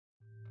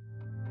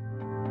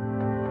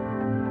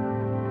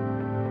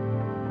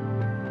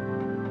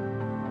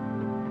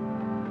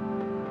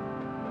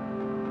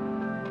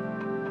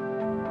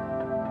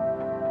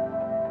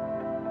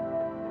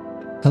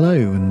Hello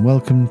and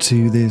welcome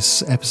to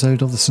this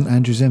episode of the St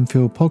Andrews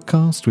Enfield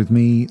podcast with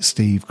me,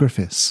 Steve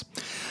Griffiths.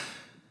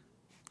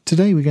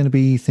 Today we're going to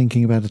be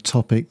thinking about a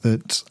topic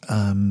that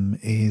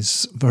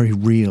is very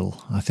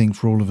real, I think,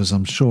 for all of us,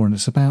 I'm sure, and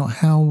it's about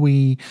how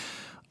we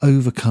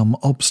overcome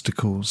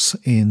obstacles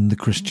in the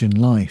Christian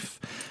life.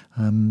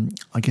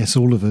 I guess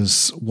all of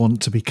us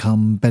want to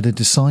become better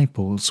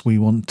disciples. We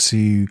want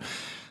to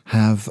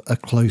have a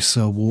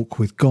closer walk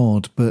with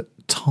God, but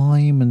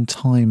time and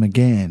time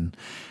again,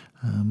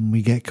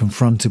 we get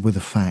confronted with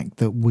the fact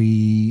that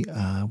we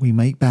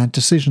make bad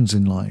decisions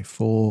in life,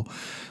 or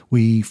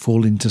we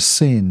fall into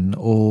sin,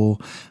 or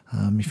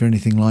if you're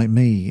anything like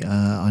me,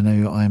 I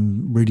know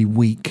I'm really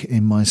weak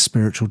in my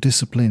spiritual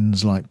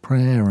disciplines like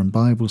prayer and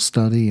Bible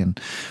study and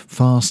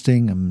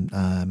fasting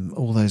and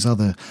all those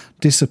other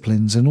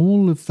disciplines, and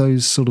all of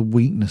those sort of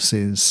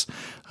weaknesses,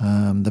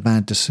 the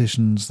bad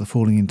decisions, the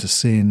falling into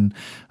sin,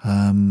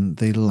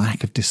 the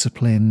lack of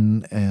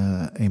discipline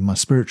in my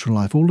spiritual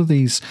life, all of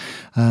these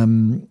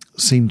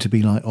seem to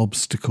be like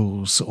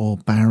obstacles or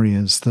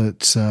barriers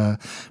that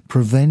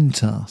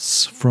prevent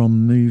us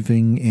from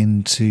moving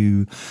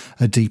into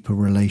a deeper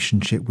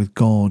relationship with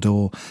God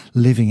or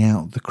living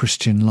out the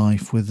Christian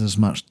life with as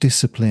much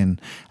discipline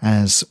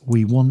as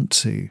we want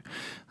to.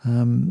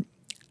 And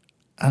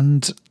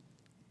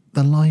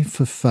the life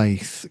of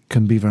faith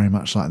can be very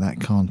much like that,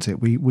 can't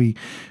it? We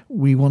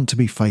want to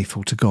be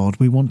faithful to God.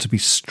 We want to be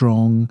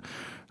strong.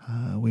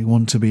 We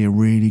want to be a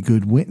really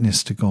good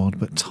witness to God,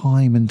 but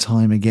time and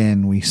time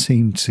again we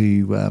seem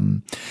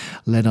to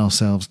let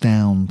ourselves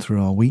down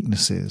through our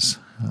weaknesses.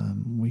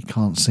 We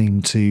can't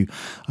seem to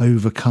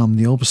overcome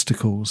the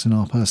obstacles in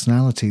our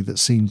personality that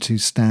seem to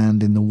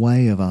stand in the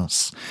way of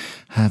us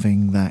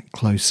having that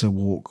closer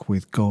walk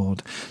with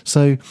God.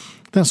 So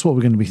that's what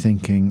we're going to be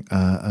thinking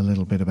a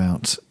little bit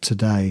about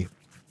today.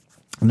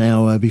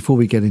 Now, before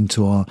we get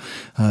into our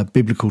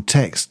biblical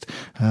text,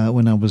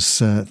 when I was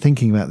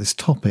thinking about this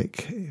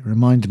topic, it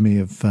reminded me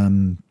of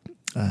an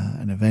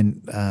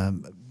event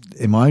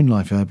in my own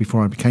life.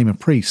 Before I became a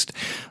priest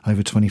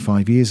over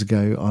 25 years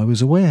ago, I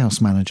was a warehouse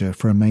manager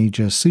for a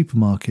major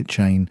supermarket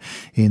chain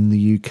in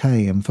the UK,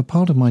 and for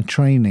part of my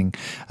training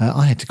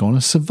I had to go on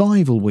a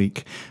survival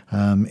week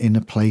in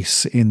a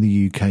place in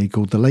the UK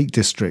called the Lake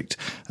District.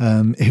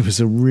 It was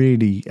a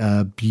really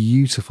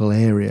beautiful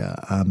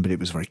area, but it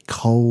was very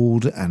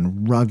cold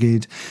and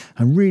rugged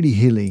and really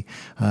hilly.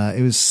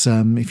 It was,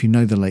 if you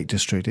know the Lake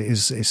District,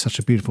 it's such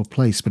a beautiful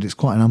place, but it's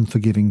quite an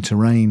unforgiving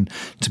terrain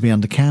to be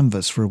under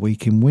canvas for a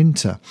week in winter.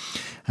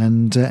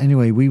 And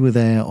anyway, we were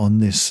there on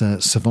this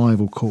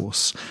survival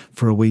course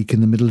for a week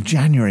in the middle of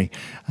January,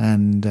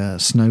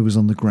 and snow was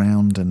on the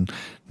ground, and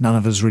none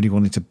of us really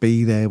wanted to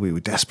be there. We were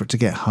desperate to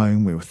get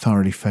home. We were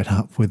thoroughly fed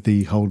up with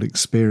the whole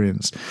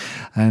experience.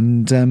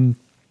 And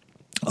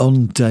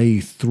on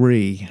day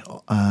 3,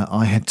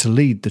 I had to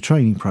lead the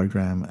training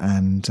program,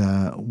 and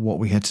what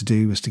we had to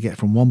do was to get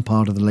from one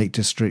part of the Lake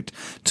District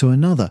to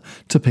another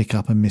to pick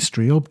up a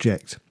mystery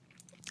object.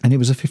 And it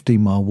was a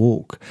 15-mile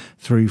walk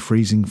through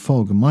freezing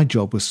fog, and my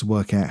job was to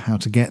work out how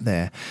to get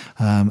there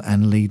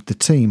and lead the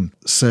team.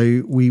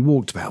 So we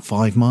walked about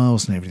 5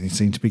 miles and everything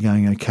seemed to be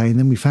going okay, and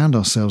then we found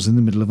ourselves in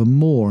the middle of a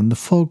moor, and the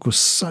fog was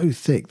so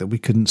thick that we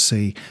couldn't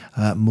see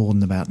more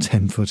than about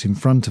 10 foot in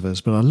front of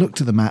us. But I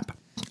looked at the map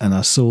and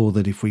I saw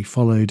that if we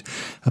followed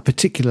a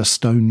particular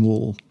stone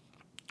wall,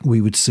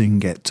 we would soon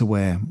get to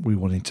where we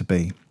wanted to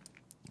be.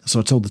 So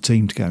I told the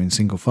team to go in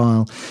single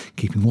file,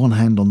 keeping one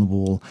hand on the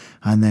wall,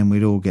 and then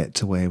we'd all get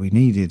to where we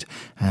needed,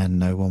 and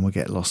no one would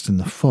get lost in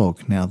the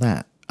fog. Now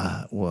that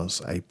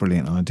was a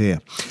brilliant idea.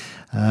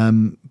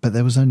 But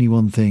there was only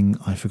one thing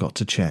I forgot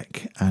to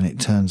check, and it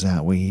turns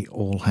out we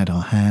all had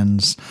our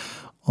hands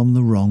on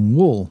the wrong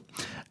wall.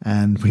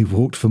 And we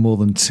walked for more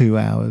than 2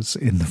 hours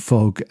in the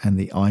fog and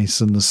the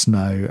ice and the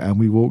snow, and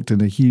we walked in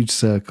a huge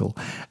circle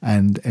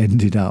and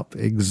ended up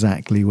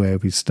exactly where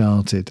we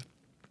started.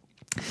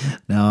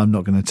 Now, I'm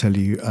not going to tell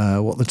you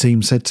what the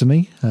team said to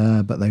me,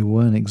 but they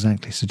weren't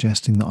exactly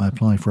suggesting that I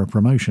apply for a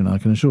promotion, I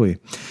can assure you.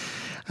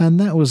 And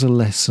that was a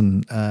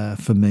lesson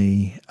for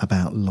me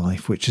about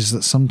life, which is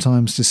that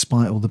sometimes,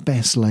 despite all the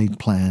best laid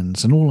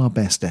plans and all our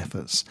best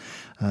efforts,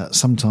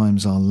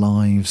 sometimes our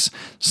lives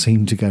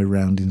seem to go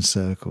round in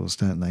circles,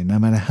 don't they? No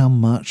matter how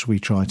much we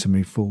try to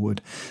move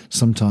forward,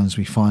 sometimes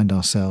we find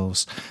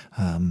ourselves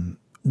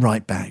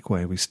right back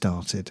where we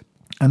started.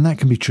 And that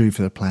can be true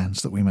for the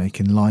plans that we make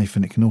in life,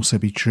 and it can also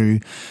be true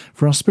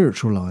for our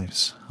spiritual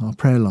lives, our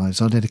prayer lives,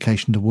 our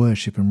dedication to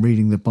worship and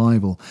reading the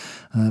Bible.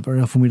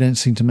 Very often we don't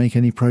seem to make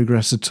any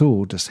progress at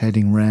all, just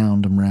heading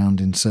round and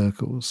round in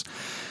circles.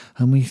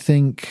 And we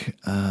think,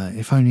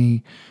 if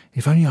only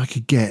I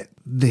could get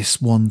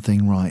this one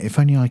thing right, if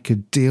only I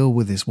could deal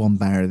with this one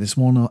barrier, this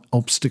one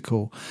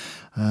obstacle,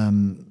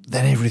 then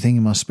everything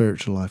in my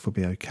spiritual life would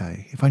be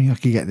okay. If only I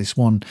could get this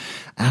one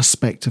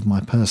aspect of my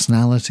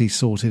personality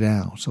sorted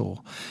out,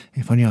 or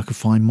if only I could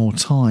find more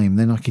time,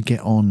 then I could get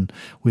on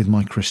with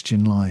my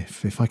Christian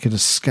life. If I could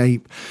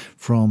escape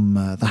from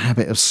the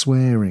habit of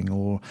swearing,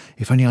 or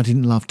if only I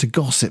didn't love to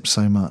gossip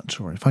so much,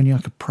 or if only I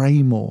could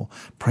pray more,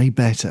 pray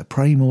better,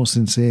 pray more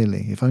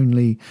sincerely, if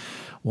only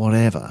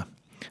whatever,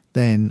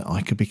 then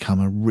I could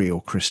become a real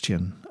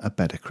Christian, a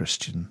better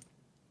Christian.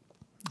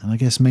 And I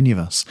guess many of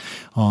us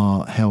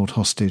are held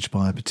hostage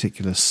by a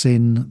particular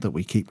sin that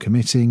we keep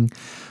committing,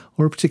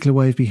 or a particular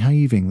way of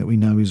behaving that we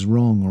know is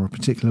wrong, or a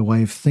particular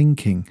way of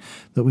thinking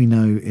that we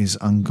know is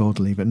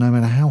ungodly. But no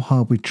matter how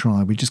hard we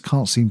try, we just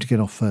can't seem to get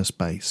off first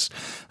base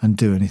and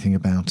do anything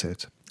about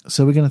it.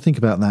 So we're going to think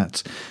about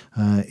that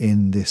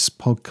in this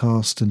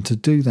podcast. And to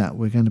do that,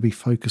 we're going to be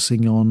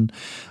focusing on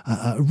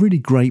a really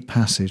great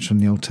passage from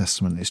the Old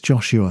Testament. It's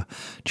Joshua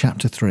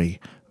chapter 3,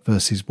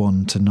 verses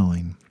 1 to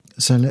 9.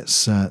 So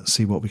let's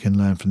see what we can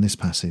learn from this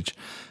passage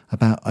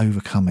about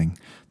overcoming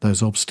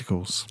those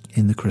obstacles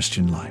in the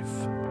Christian life.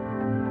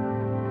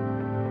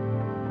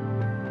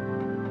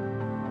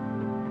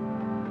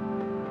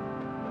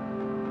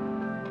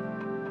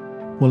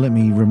 Well, let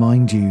me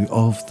remind you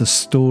of the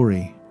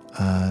story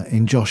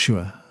in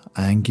Joshua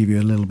and give you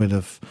a little bit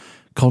of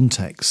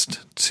context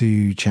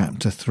to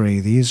chapter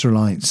 3. The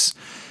Israelites,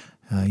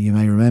 you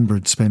may remember,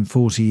 had spent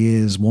 40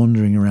 years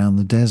wandering around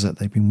the desert.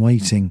 They've been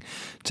waiting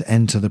to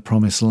enter the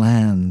promised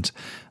land,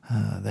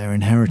 their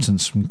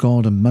inheritance from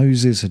God, and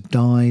Moses had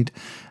died,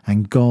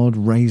 and God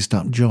raised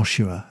up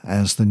Joshua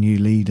as the new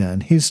leader,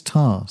 and his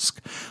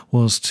task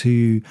was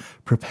to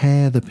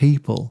prepare the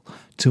people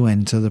to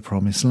enter the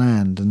promised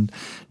land. And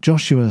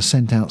Joshua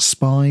sent out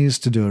spies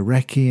to do a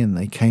recce, and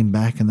they came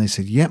back and they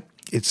said, yep,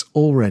 it's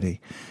all ready.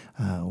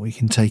 We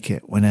can take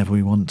it whenever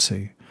we want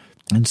to.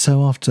 And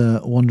so after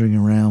wandering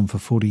around for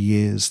 40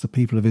 years, the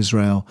people of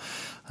Israel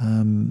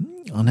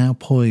are now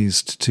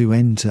poised to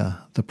enter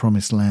the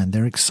promised land.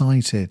 They're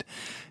excited.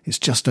 It's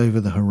just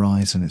over the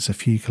horizon. It's a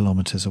few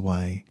kilometres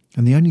away.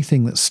 And the only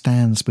thing that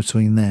stands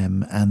between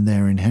them and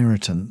their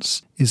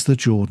inheritance is the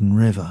Jordan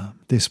River,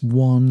 this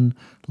one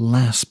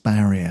last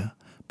barrier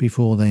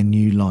before their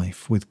new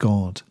life with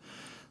God.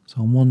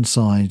 So on one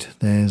side,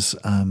 there's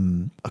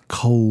a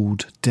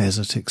cold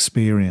desert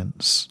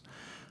experience.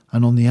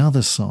 And on the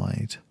other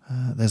side,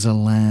 there's a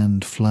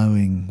land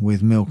flowing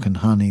with milk and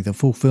honey, the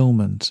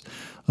fulfillment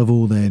of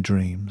all their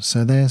dreams.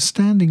 So they're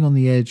standing on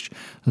the edge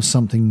of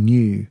something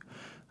new.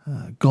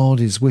 God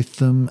is with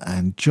them,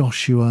 and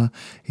Joshua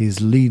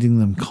is leading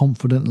them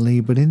confidently,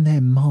 but in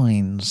their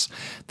minds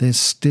there's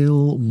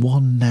still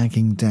one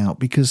nagging doubt,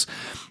 because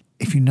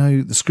if you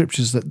know the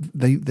scriptures, that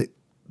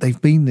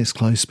they've been this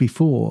close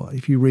before.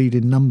 If you read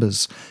in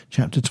Numbers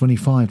chapter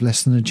 25,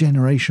 less than a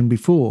generation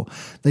before,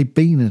 they've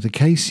been at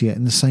Acacia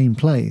in the same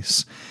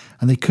place,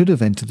 and they could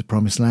have entered the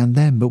promised land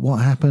then, but what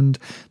happened?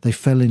 They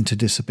fell into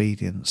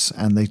disobedience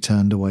and they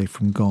turned away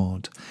from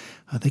God.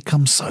 They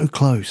come so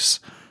close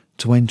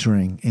to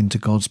entering into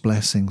God's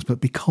blessings, but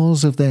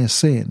because of their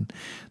sin,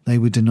 they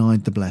were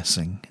denied the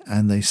blessing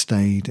and they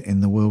stayed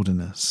in the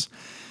wilderness.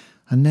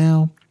 And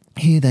now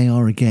here they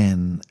are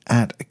again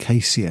at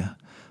Acacia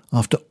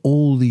after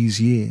all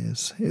these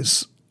years.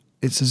 It's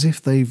as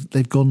if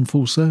they've gone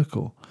full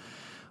circle,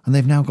 and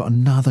they've now got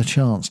another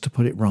chance to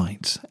put it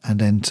right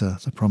and enter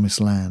the promised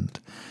land.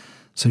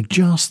 So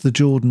just the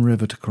Jordan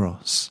River to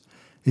cross.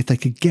 If they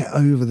could get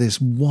over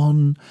this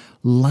one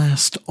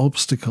last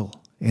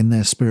obstacle in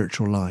their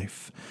spiritual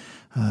life,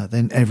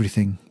 then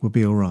everything would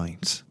be all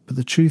right. But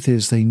the truth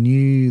is, they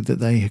knew that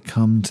they had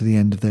come to the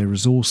end of their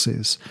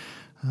resources.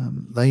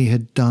 They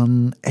had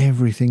done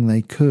everything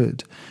they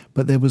could,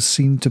 but there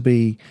seemed to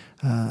be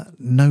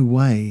no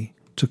way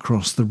to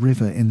cross the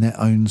river in their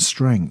own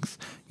strength,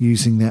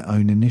 using their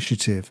own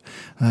initiative.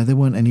 There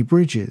weren't any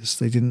bridges.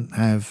 They didn't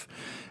have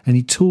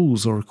any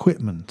tools or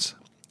equipment.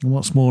 And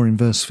what's more, in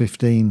verse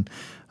 15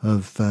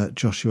 of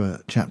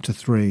Joshua chapter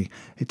 3,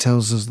 it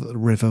tells us that the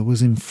river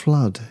was in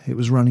flood. It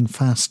was running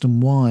fast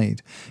and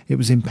wide. It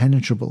was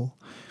impenetrable.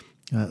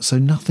 So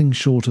nothing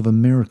short of a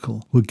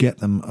miracle would get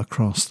them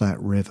across that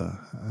river.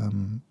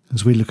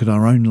 As we look at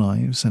our own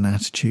lives and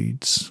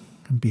attitudes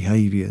and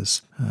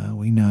behaviours,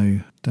 we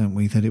know, don't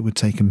we, that it would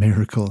take a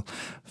miracle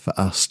for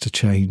us to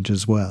change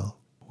as well.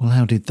 Well,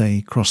 how did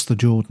they cross the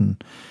Jordan?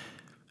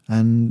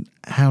 And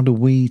how do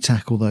we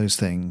tackle those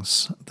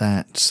things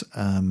that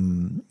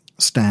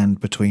stand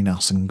between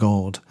us and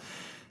God?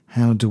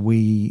 How do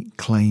we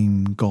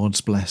claim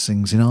God's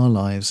blessings in our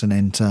lives and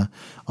enter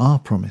our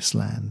promised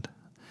land?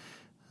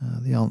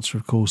 The answer,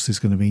 of course, is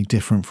going to be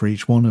different for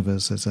each one of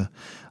us. There's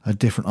a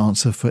different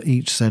answer for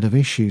each set of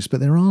issues, but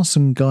there are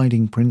some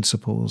guiding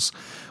principles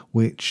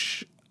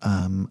which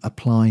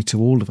apply to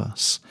all of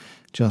us,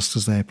 just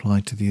as they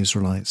applied to the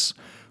Israelites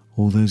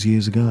all those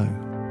years ago.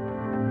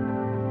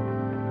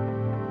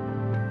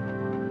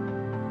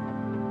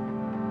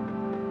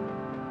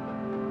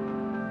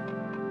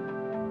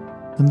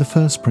 And the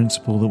first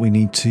principle that we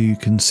need to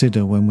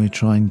consider when we're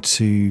trying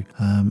to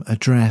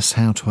address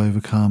how to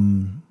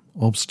overcome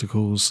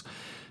obstacles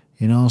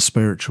in our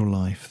spiritual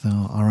life,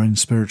 our own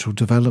spiritual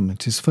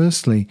development, is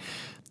firstly,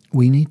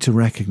 we need to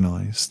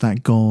recognise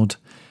that God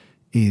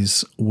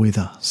is with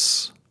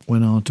us.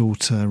 When our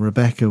daughter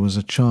Rebecca was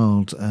a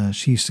child,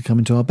 she used to come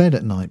into our bed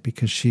at night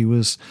because she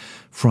was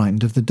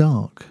frightened of the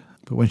dark.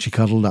 But when she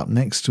cuddled up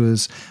next to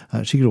us,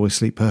 she could always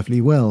sleep perfectly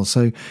well.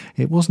 So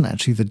it wasn't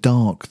actually the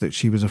dark that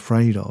she was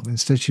afraid of.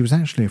 Instead, she was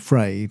actually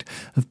afraid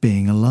of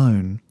being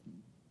alone.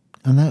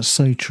 And that's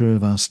so true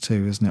of us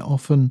too, isn't it?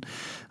 Often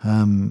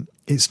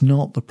it's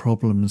not the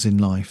problems in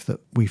life that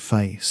we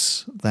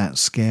face that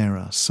scare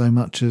us so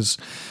much as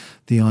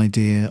the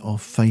idea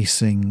of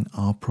facing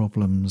our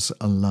problems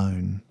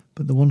alone.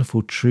 But the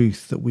wonderful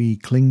truth that we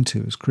cling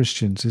to as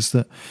Christians is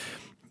that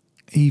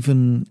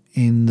even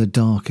in the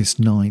darkest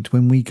night,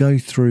 when we go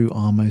through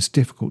our most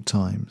difficult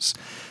times,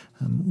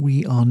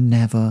 we are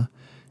never,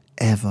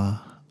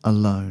 ever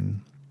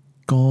alone.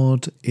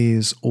 God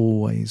is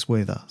always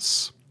with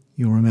us.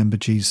 You'll remember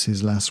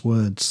Jesus' last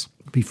words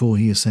before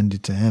he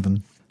ascended to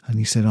heaven. And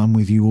he said, I'm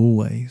with you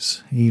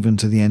always, even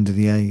to the end of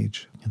the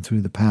age. And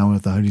through the power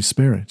of the Holy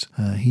Spirit,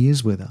 he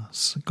is with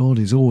us. God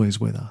is always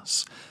with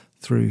us.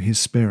 Through his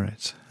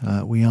Spirit,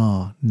 we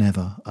are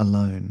never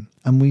alone.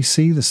 And we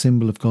see the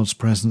symbol of God's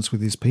presence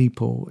with his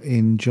people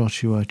in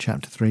Joshua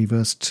chapter 3,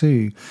 verse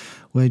 2,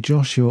 where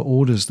Joshua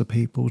orders the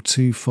people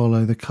to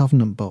follow the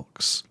covenant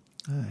box.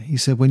 He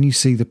said, when you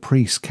see the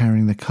priests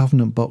carrying the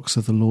covenant box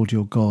of the Lord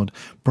your God,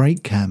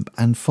 break camp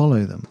and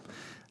follow them.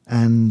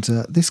 And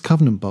this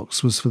covenant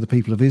box was for the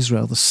people of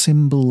Israel, the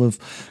symbol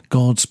of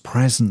God's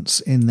presence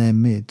in their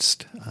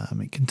midst.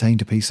 It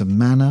contained a piece of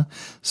manna,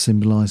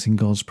 symbolising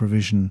God's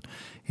provision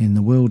in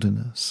the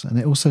wilderness. And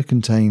it also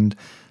contained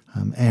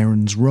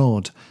Aaron's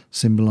rod,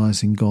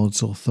 symbolising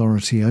God's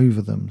authority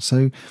over them.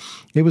 So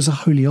it was a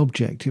holy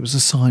object. It was a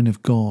sign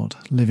of God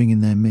living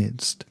in their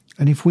midst.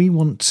 And if we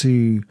want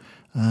to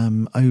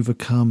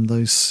overcome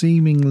those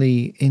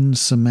seemingly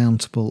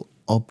insurmountable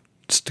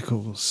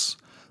obstacles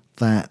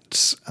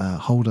that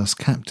hold us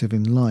captive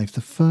in life,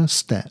 the first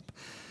step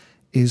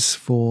is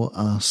for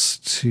us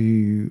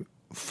to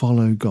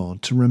follow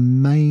God, to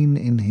remain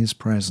in his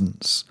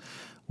presence.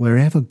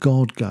 Wherever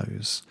God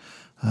goes,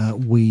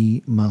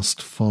 we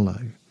must follow.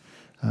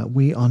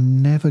 We are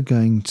never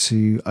going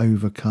to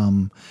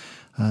overcome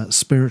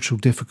spiritual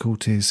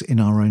difficulties in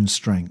our own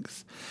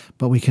strength,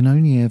 but we can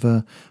only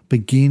ever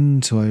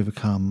begin to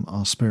overcome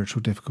our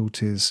spiritual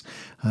difficulties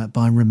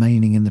by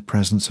remaining in the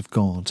presence of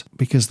God,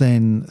 because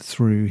then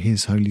through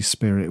his Holy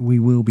Spirit we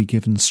will be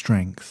given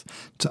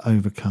strength to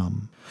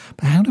overcome.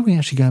 But how do we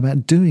actually go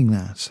about doing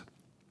that?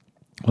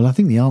 Well, I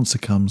think the answer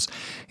comes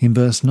in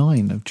verse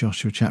 9 of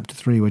Joshua chapter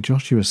 3, where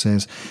Joshua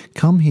says,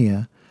 "Come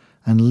here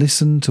and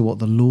listen to what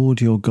the Lord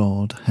your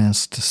God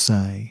has to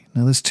say."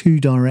 Now, there's two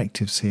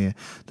directives here.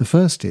 The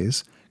first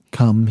is,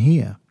 come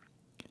here.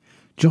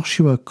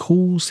 Joshua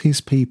calls his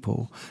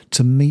people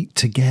to meet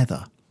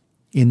together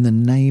in the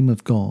name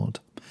of God.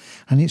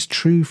 And it's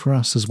true for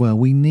us as well.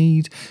 We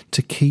need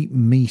to keep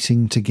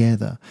meeting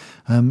together.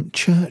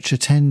 Church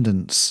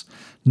attendance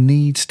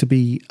needs to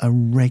be a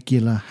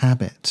regular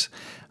habit.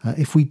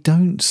 If we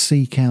don't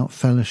seek out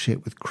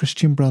fellowship with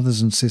Christian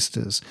brothers and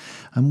sisters,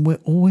 we're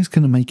always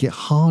going to make it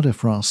harder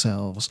for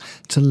ourselves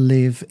to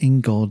live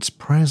in God's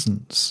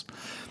presence.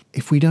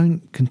 If we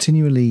don't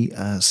continually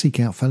seek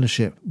out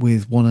fellowship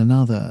with one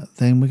another,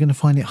 then we're going to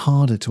find it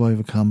harder to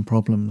overcome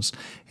problems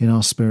in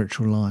our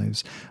spiritual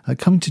lives.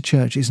 Coming to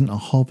church isn't a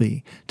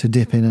hobby to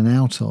dip in and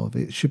out of.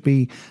 It should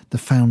be the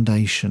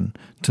foundation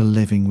to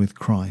living with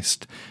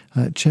Christ.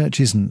 Church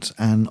isn't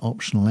an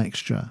optional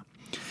extra.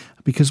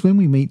 Because when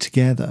we meet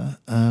together,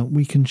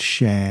 we can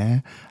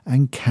share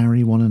and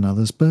carry one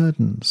another's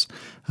burdens.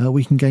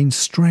 We can gain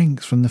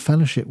strength from the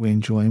fellowship we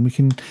enjoy, and we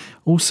can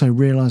also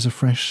realise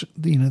afresh,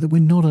 that we're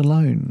not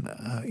alone.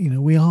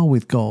 We are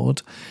with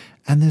God,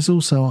 and there's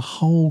also a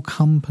whole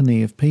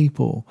company of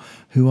people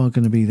who are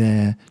going to be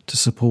there to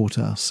support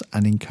us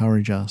and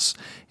encourage us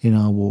in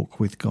our walk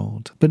with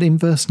God. But in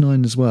verse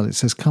 9 as well, it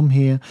says, "Come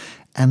here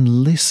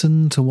and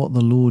listen to what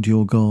the Lord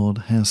your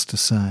God has to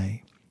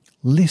say."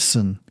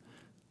 Listen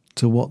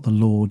to what the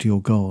Lord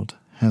your God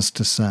has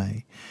to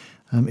say.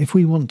 If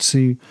we want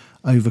to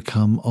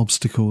overcome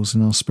obstacles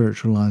in our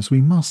spiritual lives,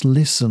 we must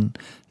listen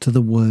to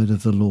the word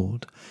of the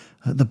Lord.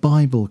 The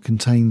Bible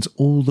contains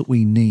all that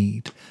we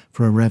need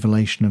for a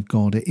revelation of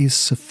God. It is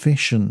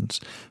sufficient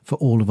for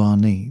all of our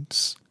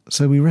needs.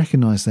 So we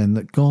recognise then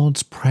that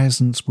God's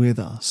presence with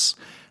us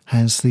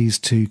has these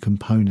two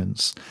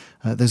components.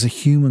 There's a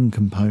human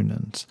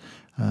component,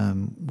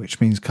 which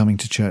means coming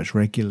to church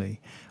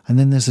regularly. And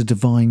then there's a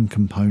divine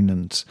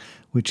component,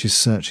 which is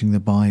searching the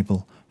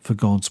Bible for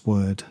God's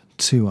word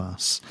to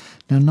us.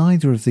 Now,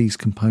 neither of these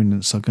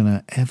components are going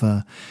to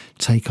ever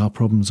take our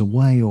problems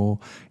away or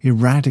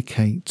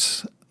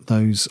eradicate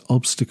those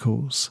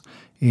obstacles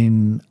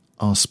in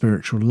our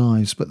spiritual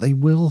lives, but they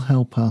will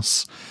help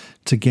us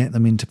to get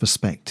them into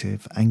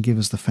perspective and give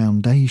us the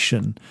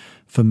foundation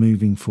for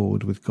moving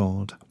forward with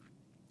God.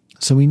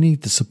 So we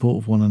need the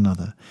support of one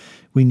another.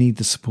 We need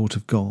the support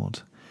of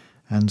God.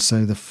 And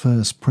so the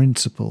first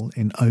principle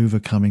in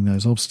overcoming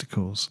those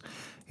obstacles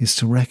is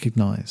to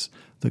recognise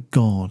that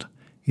God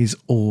is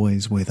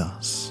always with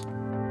us.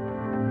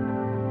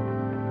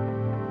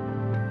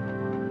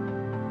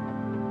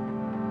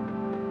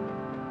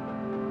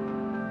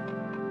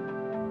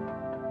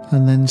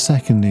 And then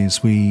secondly,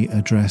 as we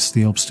address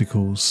the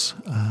obstacles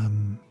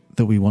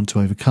that we want to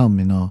overcome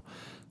in our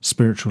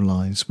spiritual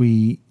lives,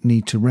 we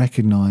need to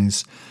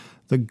recognise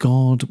that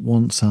God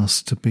wants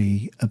us to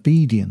be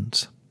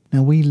obedient.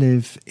 Now, we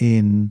live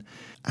in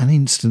an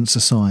instant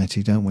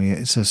society, don't we?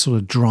 It's a sort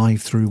of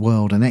drive-through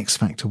world, an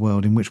X-factor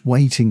world in which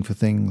waiting for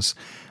things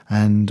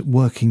and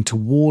working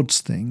towards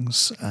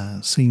things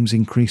seems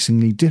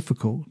increasingly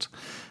difficult.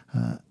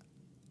 And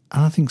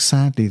I think,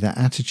 sadly, that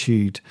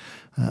attitude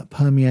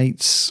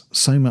permeates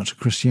so much of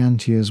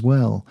Christianity as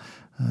well.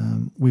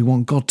 We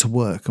want God to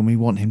work, and we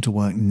want him to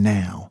work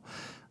now.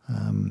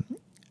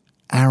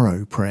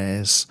 Arrow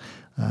prayers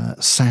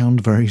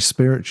sound very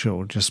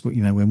spiritual, just,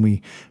 when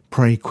we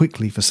pray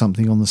quickly for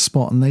something on the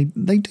spot, and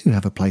they do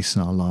have a place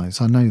in our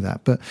lives, I know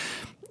that, but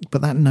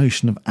that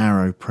notion of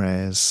arrow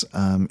prayers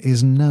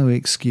is no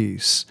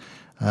excuse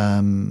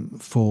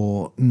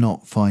for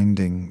not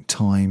finding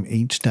time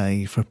each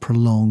day for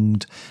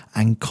prolonged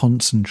and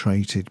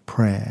concentrated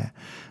prayer.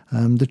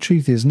 The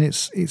truth is, and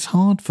it's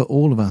hard for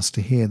all of us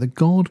to hear, that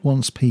God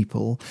wants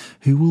people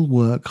who will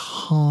work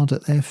hard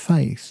at their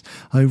faith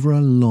over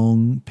a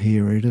long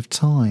period of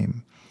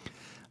time.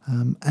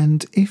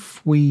 And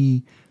if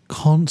we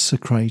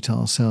consecrate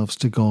ourselves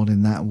to God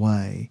in that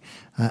way,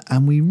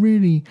 and we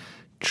really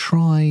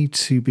try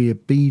to be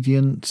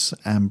obedient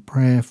and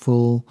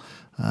prayerful,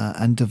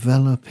 and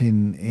develop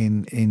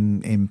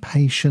in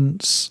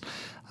patience,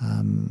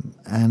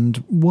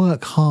 and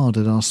work hard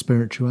at our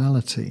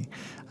spirituality,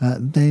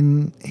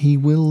 then he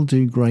will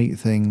do great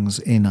things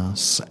in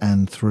us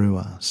and through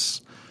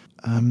us.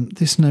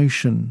 This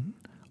notion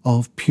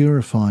of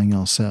purifying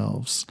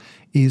ourselves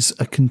is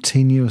a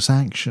continuous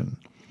action.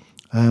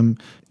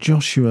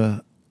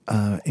 Joshua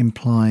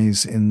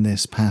implies in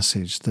this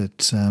passage that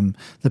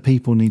the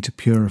people need to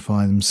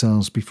purify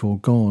themselves before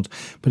God,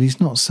 but he's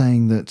not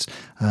saying that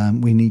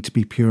we need to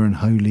be pure and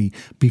holy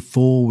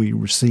before we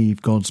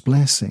receive God's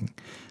blessing.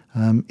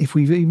 If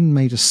we've even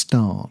made a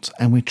start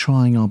and we're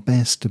trying our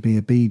best to be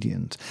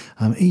obedient,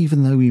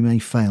 even though we may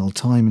fail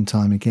time and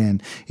time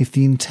again, if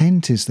the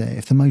intent is there,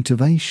 if the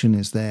motivation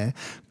is there,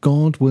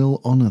 God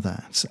will honour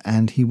that,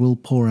 and he will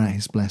pour out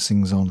his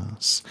blessings on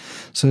us.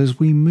 So as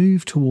we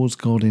move towards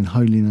God in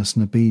holiness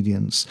and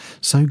obedience,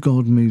 so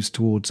God moves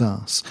towards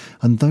us.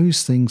 And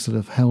those things that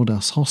have held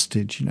us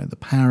hostage, the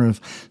power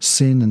of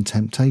sin and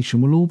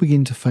temptation, will all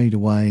begin to fade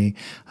away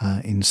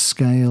in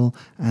scale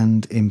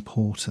and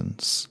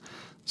importance.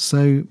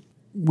 So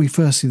we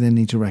firstly then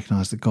need to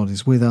recognise that God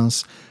is with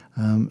us.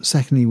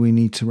 Secondly, we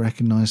need to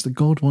recognise that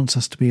God wants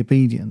us to be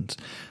obedient,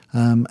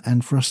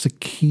 and for us to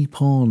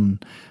keep on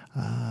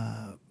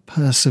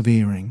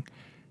persevering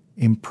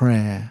in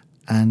prayer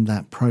and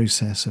that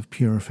process of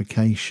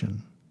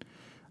purification.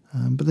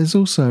 But there's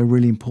also a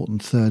really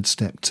important third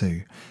step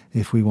too,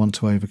 if we want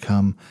to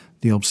overcome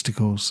the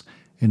obstacles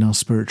in our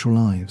spiritual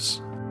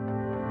lives.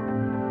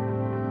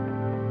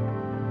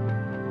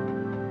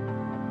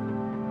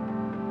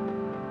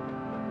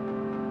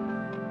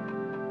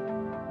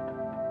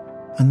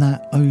 And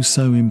that oh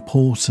so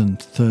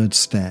important third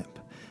step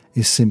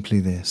is simply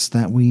this,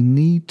 that we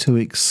need to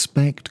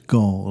expect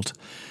God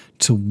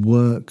to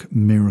work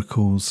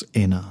miracles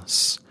in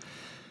us.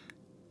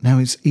 Now,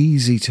 it's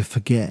easy to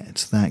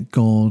forget that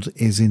God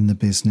is in the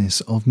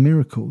business of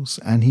miracles,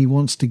 and he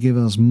wants to give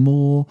us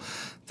more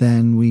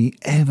than we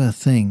ever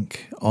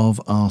think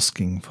of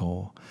asking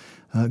for.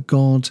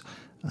 God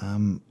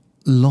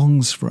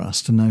longs for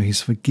us to know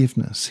his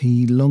forgiveness.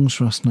 He longs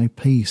for us to know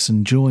peace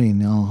and joy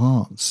in our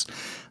hearts.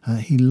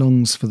 He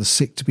longs for the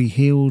sick to be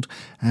healed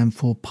and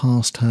for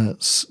past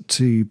hurts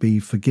to be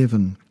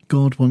forgiven.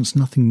 God wants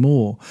nothing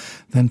more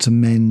than to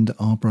mend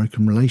our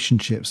broken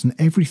relationships and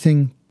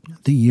everything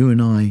that you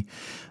and I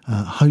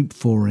hope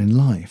for in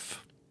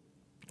life.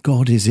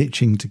 God is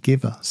itching to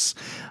give us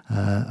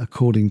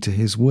according to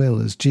his will,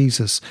 as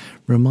Jesus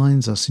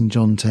reminds us in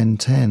John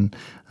 10:10.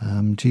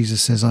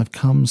 Jesus says, I've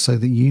come so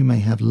that you may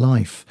have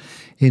life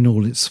in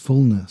all its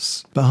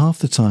fullness. But half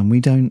the time we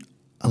don't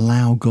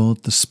allow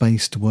God the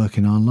space to work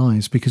in our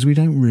lives because we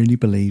don't really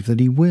believe that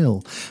he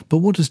will. But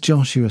what does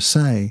Joshua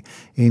say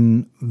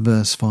in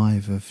verse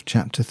 5 of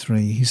chapter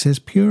 3? He says,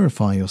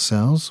 purify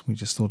yourselves. We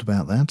just thought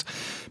about that.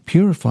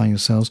 Purify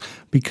yourselves,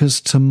 because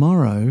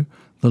tomorrow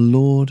the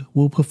Lord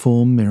will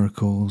perform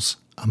miracles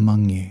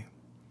among you.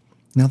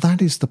 Now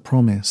that is the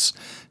promise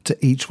to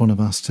each one of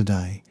us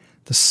today.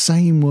 The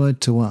same word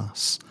to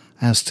us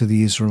as to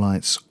the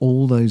Israelites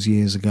all those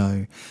years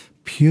ago.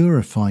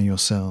 Purify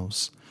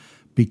yourselves,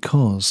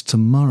 because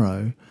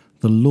tomorrow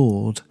the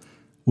Lord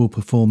will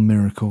perform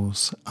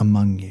miracles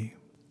among you.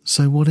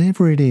 So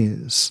whatever it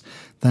is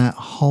that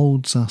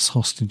holds us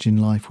hostage in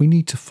life, we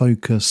need to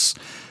focus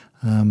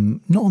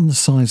not on the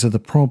size of the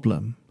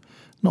problem,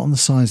 not on the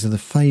size of the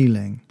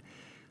failing,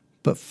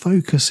 but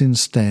focus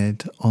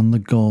instead on the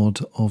God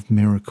of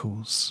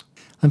miracles.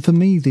 And for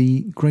me,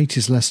 the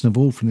greatest lesson of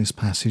all from this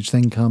passage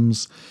then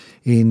comes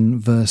in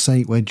verse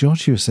 8, where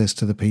Joshua says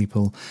to the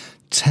people,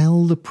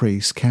 "Tell the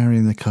priests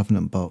carrying the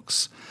covenant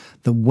box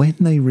that when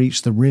they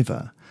reach the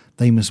river,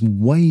 they must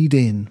wade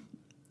in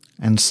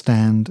and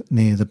stand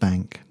near the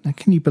bank." Now,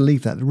 can you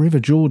believe that? The River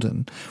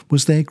Jordan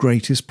was their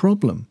greatest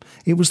problem.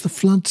 It was the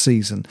flood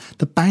season.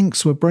 The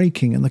banks were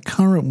breaking and the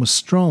current was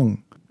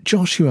strong.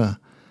 Joshua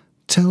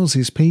tells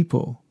his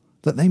people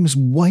that they must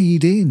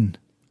wade in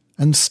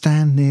and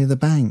stand near the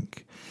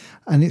bank.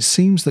 And it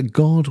seems that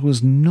God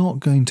was not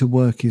going to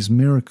work his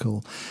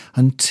miracle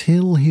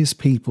until his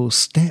people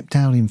stepped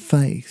out in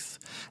faith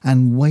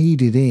and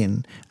waded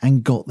in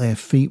and got their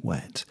feet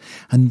wet.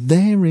 And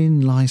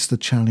therein lies the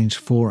challenge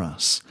for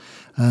us,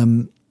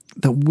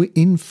 that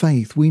in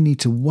faith we need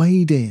to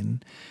wade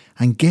in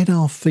and get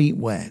our feet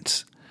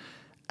wet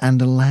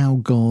and allow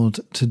God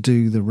to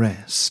do the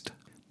rest.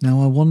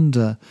 Now, I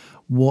wonder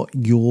what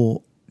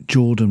your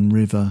Jordan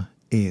River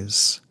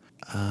is.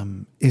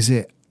 Is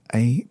it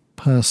a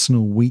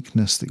personal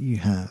weakness that you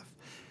have?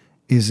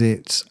 Is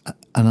it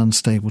an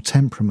unstable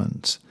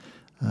temperament?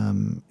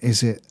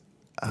 Is it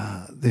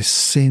this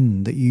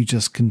sin that you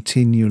just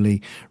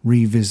continually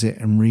revisit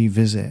and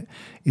revisit?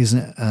 Is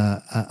it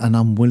an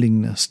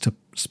unwillingness to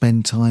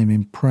spend time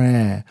in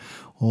prayer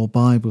or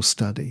Bible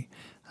study?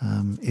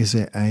 Is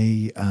it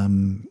an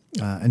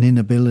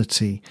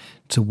inability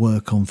to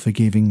work on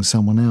forgiving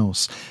someone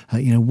else?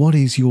 What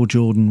is your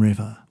Jordan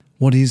River?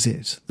 What is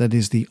it that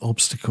is the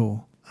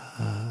obstacle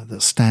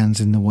that stands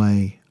in the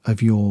way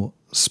of your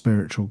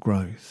spiritual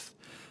growth?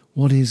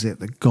 What is it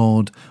that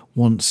God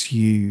wants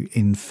you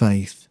in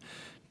faith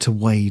to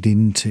wade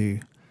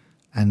into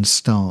and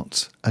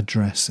start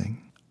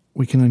addressing?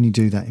 We can only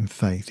do that in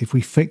faith. If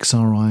we fix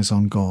our eyes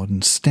on God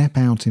and step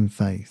out in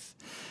faith,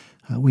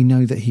 we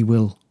know that he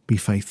will be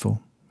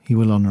faithful. He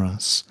will honour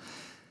us,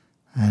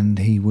 and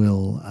he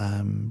will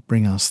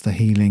bring us the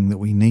healing that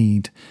we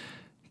need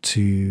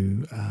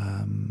to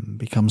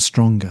become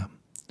stronger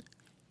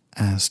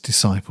as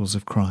disciples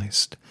of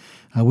Christ.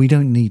 We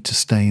don't need to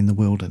stay in the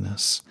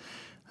wilderness.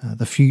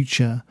 The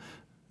future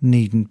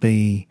needn't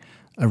be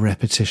a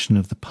repetition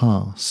of the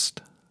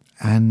past.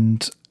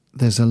 And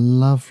there's a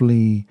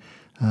lovely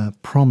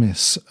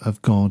promise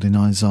of God in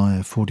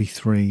Isaiah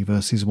 43,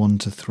 verses 1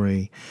 to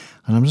 3.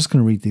 And I'm just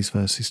going to read these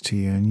verses to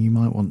you, and you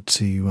might want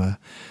to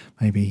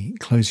maybe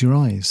close your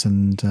eyes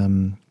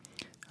and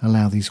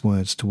allow these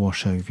words to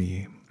wash over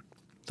you.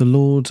 The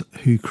Lord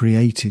who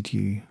created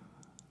you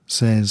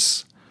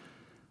says,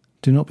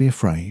 "Do not be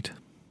afraid.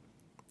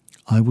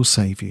 I will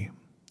save you.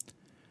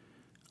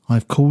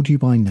 I've called you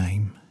by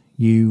name.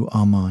 You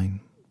are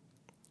mine.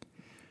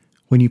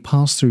 When you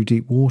pass through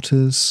deep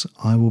waters,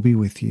 I will be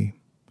with you.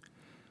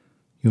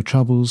 Your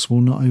troubles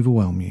will not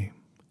overwhelm you.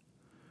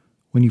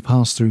 When you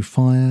pass through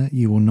fire,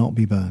 you will not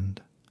be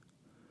burned.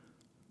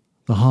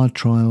 The hard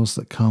trials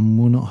that come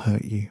will not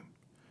hurt you.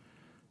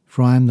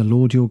 For I am the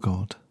Lord your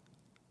God,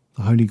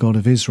 the Holy God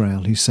of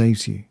Israel, who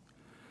saves you.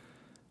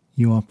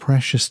 You are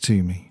precious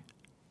to me.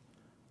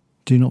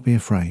 Do not be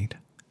afraid,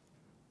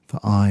 for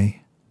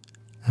I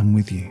am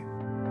with you."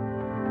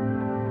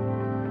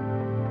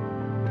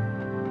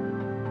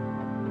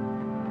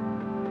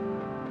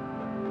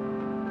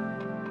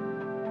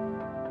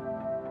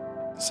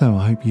 So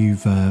I hope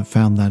you've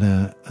found that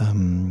a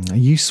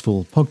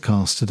useful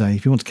podcast today.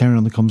 If you want to carry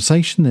on the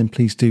conversation, then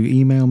please do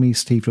email me,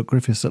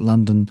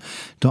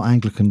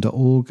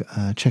 steve.griffiths@london.anglican.org.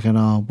 Check out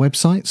our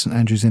website,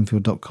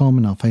 standrewsenfield.com,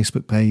 and our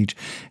Facebook page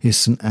is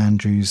St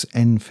Andrews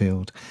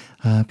Enfield.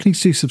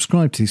 Please do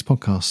subscribe to these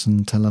podcasts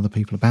and tell other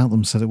people about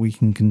them so that we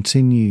can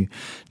continue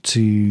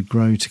to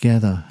grow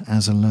together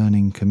as a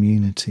learning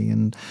community.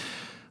 And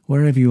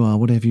wherever you are,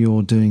 whatever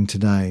you're doing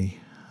today,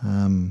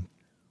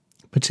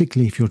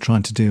 particularly if you're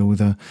trying to deal with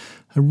a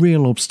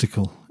real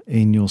obstacle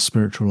in your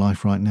spiritual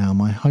life right now,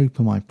 my hope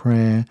and my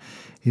prayer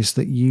is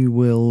that you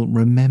will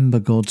remember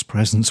God's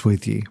presence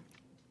with you,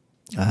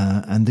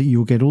 and that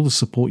you'll get all the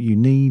support you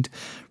need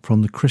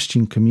from the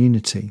Christian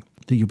community,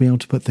 that you'll be able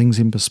to put things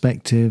in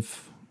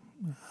perspective,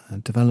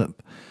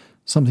 develop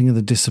something of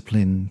the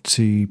discipline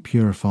to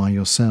purify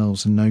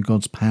yourselves and know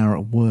God's power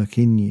at work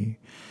in you,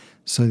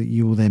 so that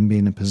you will then be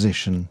in a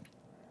position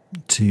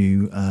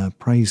to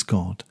praise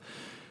God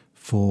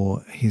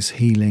for his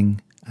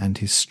healing and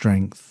his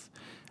strength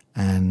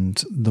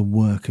and the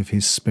work of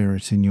his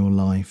Spirit in your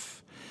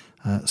life,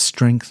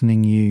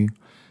 strengthening you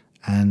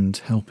and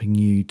helping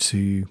you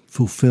to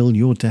fulfill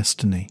your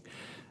destiny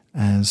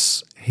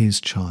as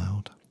his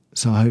child.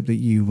 So I hope that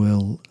you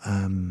will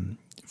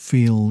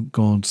feel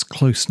God's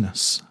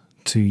closeness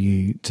to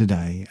you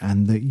today,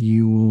 and that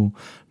you will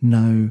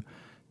know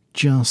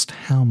just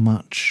how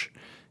much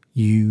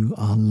you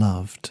are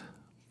loved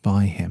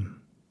by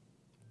him.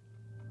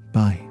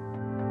 Bye.